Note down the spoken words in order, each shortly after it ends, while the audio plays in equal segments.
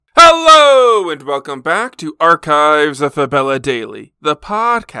and welcome back to Archives of Fabella Daily, the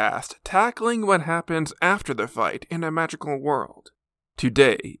podcast tackling what happens after the fight in a magical world.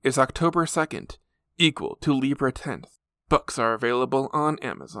 Today is October 2nd, equal to Libra 10th. Books are available on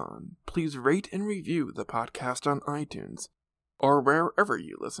Amazon. Please rate and review the podcast on iTunes, or wherever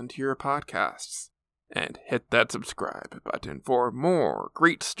you listen to your podcasts. And hit that subscribe button for more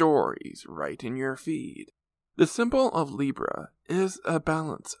great stories right in your feed. The symbol of Libra is a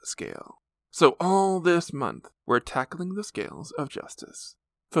balance scale. So all this month, we're tackling the scales of justice.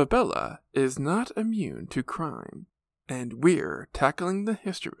 Fabella is not immune to crime, and we're tackling the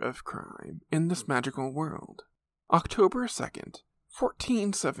history of crime in this magical world. October 2nd,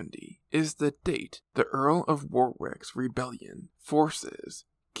 1470 is the date the Earl of Warwick's rebellion forces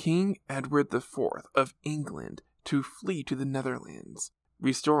King Edward IV of England to flee to the Netherlands,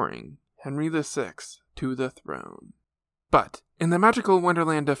 restoring Henry VI to the throne. But in the magical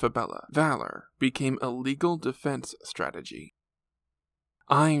wonderland of Fabella, valor became a legal defense strategy.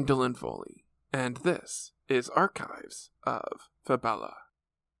 I'm Dylan Foley, and this is Archives of Fabella.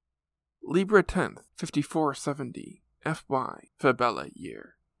 Libra 10th, 5470 FY Fabella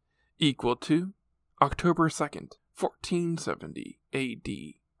year, equal to October 2nd, 1470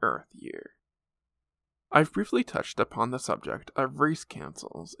 AD Earth year. I've briefly touched upon the subject of race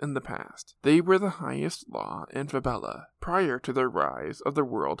councils in the past. They were the highest law in Fabella prior to the rise of the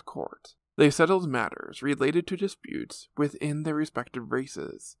World Court. They settled matters related to disputes within their respective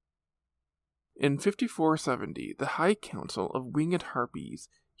races. In 5470, the High Council of Winged Harpies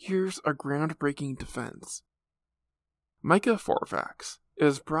hears a groundbreaking defense. Micah Fairfax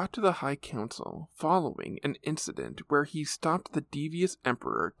is brought to the High Council following an incident where he stopped the devious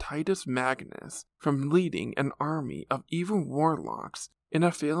Emperor Titus Magnus from leading an army of evil warlocks in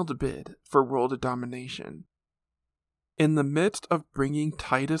a failed bid for world domination. In the midst of bringing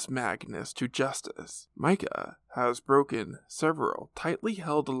Titus Magnus to justice, Micah has broken several tightly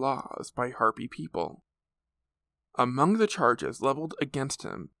held laws by Harpy people. Among the charges leveled against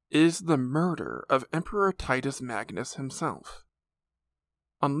him is the murder of Emperor Titus Magnus himself.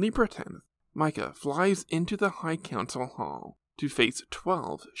 On Libra 10th, Micah flies into the High Council Hall to face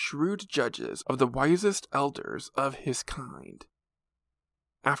 12 shrewd judges of the wisest elders of his kind.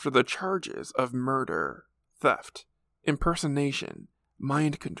 After the charges of murder, theft, impersonation,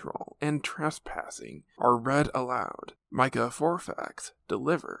 mind control, and trespassing are read aloud, Micah Fairfax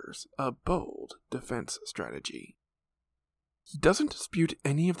delivers a bold defense strategy. He doesn't dispute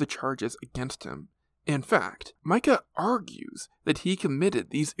any of the charges against him. In fact, Micah argues that he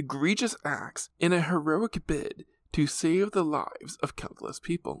committed these egregious acts in a heroic bid to save the lives of countless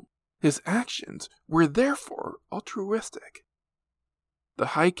people. His actions were therefore altruistic. The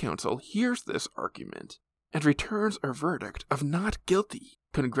High Council hears this argument and returns a verdict of not guilty,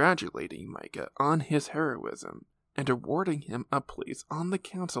 congratulating Micah on his heroism and awarding him a place on the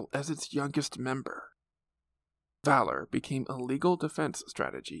council as its youngest member. Valor became a legal defense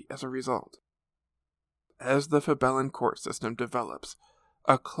strategy as a result. As the Fabellan court system develops,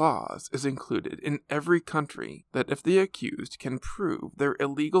 a clause is included in every country that if the accused can prove their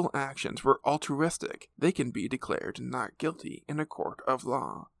illegal actions were altruistic, they can be declared not guilty in a court of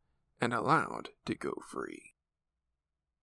law and allowed to go free.